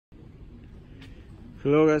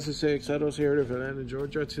Hello guys, it's AX here in Atlanta,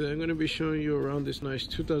 Georgia. Today I'm going to be showing you around this nice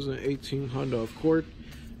 2018 Honda Accord.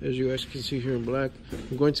 As you guys can see here in black,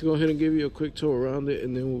 I'm going to go ahead and give you a quick tour around it,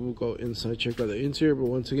 and then we will go inside, check out the interior. But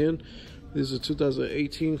once again, this is a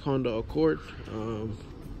 2018 Honda Accord.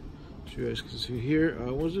 As you guys can see here,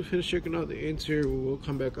 once we finish checking out the interior, we will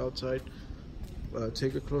come back outside,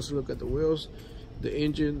 take a closer look at the wheels, the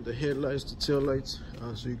engine, the headlights, the tail lights,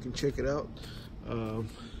 so you can check it out.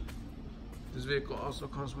 This vehicle also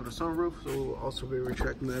comes with a sunroof, so we'll also be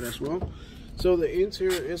retracting that as well. So the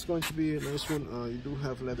interior is going to be a nice one. You do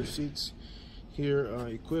have leather seats here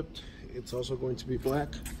equipped. It's also going to be black.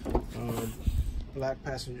 Black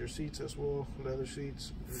passenger seats as well, leather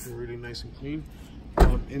seats. These are really nice and clean.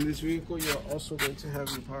 In this vehicle, you're also going to have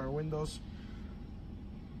your power windows,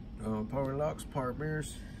 power locks, power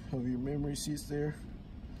mirrors, have your memory seats there.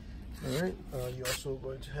 All right, you're also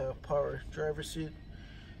going to have power driver seat.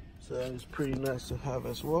 So that is pretty nice to have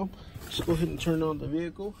as well. Just go ahead and turn on the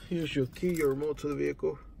vehicle. Here's your key, your remote to the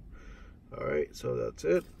vehicle. All right, so that's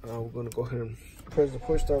it. We're gonna go ahead and press the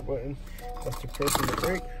push start button. After pressing the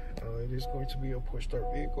brake, it is going to be a push start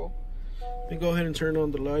vehicle. Then go ahead and turn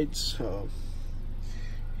on the lights.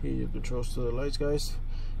 Here your controls to the lights, guys.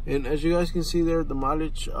 And as you guys can see there, the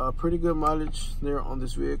mileage, pretty good mileage there on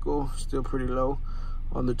this vehicle. Still pretty low,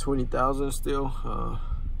 under 20,000 still,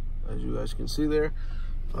 as you guys can see there.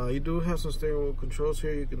 You do have some steering wheel controls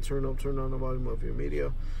here. You can turn up, turn on the volume of your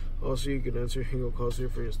media. Also, you can answer Hingo calls here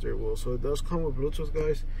for your steering wheel. So it does come with Bluetooth,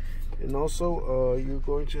 guys. And also, you're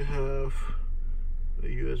going to have a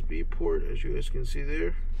USB port, as you guys can see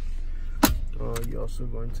there. You're also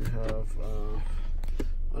going to have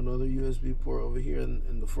another USB port over here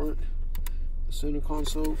in the front, the center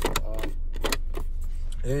console.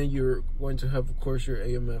 And you're going to have, of course, your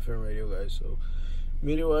AM/FM radio, guys. So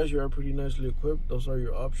media wise, you are pretty nicely equipped. Those are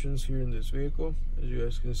your options here in this vehicle, as you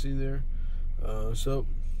guys can see there. So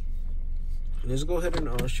let's go ahead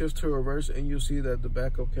and shift to reverse, and you'll see that the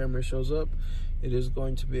backup camera shows up. It is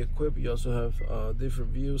going to be equipped. You also have different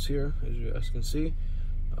views here, as you guys can see,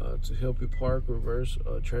 to help you park, reverse,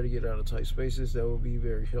 try to get out of tight spaces. That will be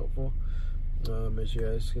very helpful. As you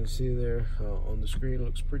guys can see there on the screen,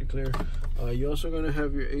 looks pretty clear. You're also going to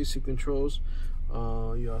have your AC controls.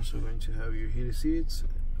 You're also going to have your heated seats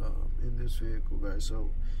in this vehicle, guys.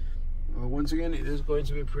 So once again, it is going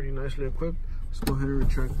to be pretty nicely equipped. Let's go ahead and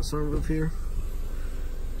retract the sunroof here,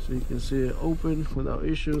 so you can see it open without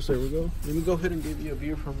issues. There we go. Let me go ahead and give you a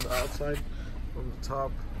view from the outside, from the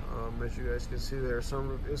top. As you guys can see there,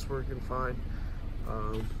 sunroof is working fine.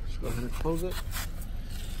 Let's go ahead and close it.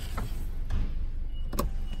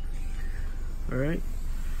 All right.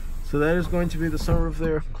 So that is going to be the sunroof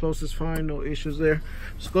there. Close is fine, no issues there.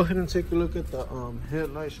 Let's go ahead and take a look at the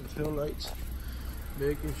headlights and tail lights,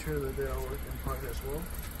 making sure that they are working fine as well.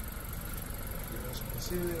 As you can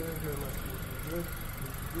see there, headlights working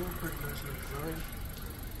good, pretty nicely designed.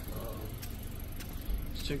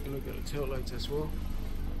 Let's take a look at the tail lights as well.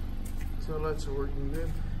 Tail lights are working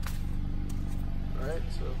good. All right,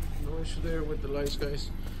 so no issue there with the lights,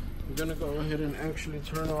 guys. We're gonna go ahead and actually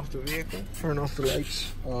turn off the vehicle, turn off the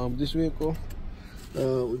lights. This vehicle,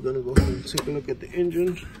 we're gonna go ahead and take a look at the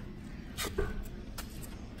engine.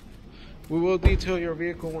 We will detail your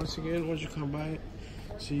vehicle once again once you come by it,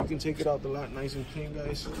 so you can take it out the lot nice and clean,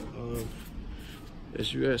 guys.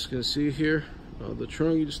 As you guys can see here, the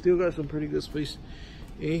trunk, you still got some pretty good space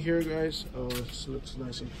in here, guys. This looks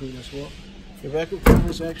nice and clean as well. Your backup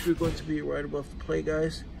camera is actually going to be right above the plate,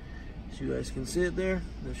 guys. So you guys can see it there.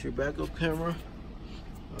 That's your backup camera.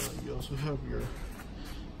 You also have your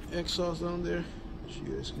exhaust down there, as you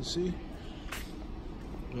guys can see.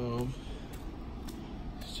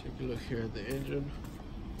 Let's take a look here at the engine.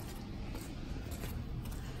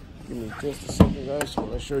 Give me just a second, guys,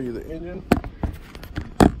 while I show you the engine.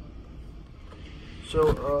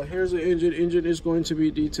 So here's the engine. Engine is going to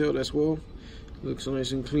be detailed as well. Looks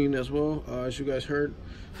nice and clean as well. As you guys heard,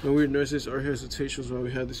 no weird noises or hesitations while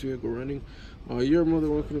we had this vehicle running. You're more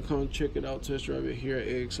than welcome to come check it out, test drive it here at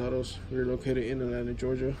AX Autos. We're located in Atlanta,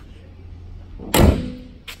 Georgia.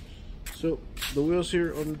 So the wheels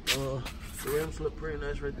here on the rims look pretty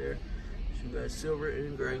nice right there. So you guys, silver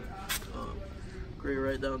and gray. Gray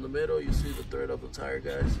right down the middle. You see the thread of the tire,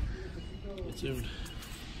 guys. It's in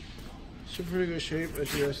pretty good shape,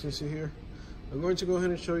 as you guys can see here. I'm going to go ahead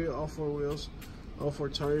and show you all four wheels, all four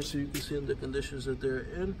tires, so you can see the conditions that they're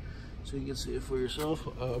in, so you can see it for yourself.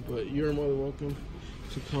 But you're more than welcome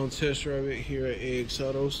to come test drive it here at AX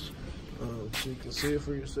Autos, so you can see it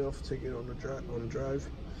for yourself. Take it on the drive,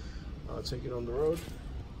 take it on the road.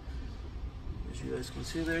 As you guys can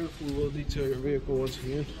see there, we will detail your vehicle once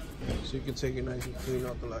again, so you can take it nice and clean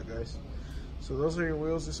out the lot, guys. So those are your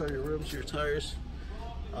wheels, these are your rims, your tires,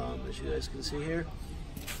 as you guys can see here.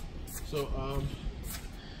 So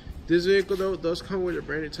this vehicle though does come with a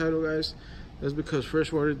branded title, guys. That's because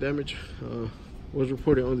freshwater damage was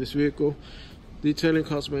reported on this vehicle. Detailing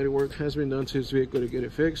cosmetic work has been done to this vehicle to get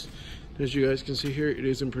it fixed. As you guys can see here, it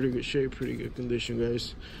is in pretty good shape, pretty good condition,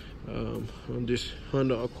 guys, on this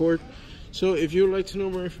Honda Accord. So if you would like to know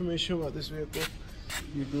more information about this vehicle,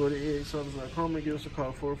 you can go to 88autos.com and give us a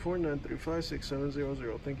call,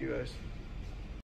 449-356-700. Thank you, guys.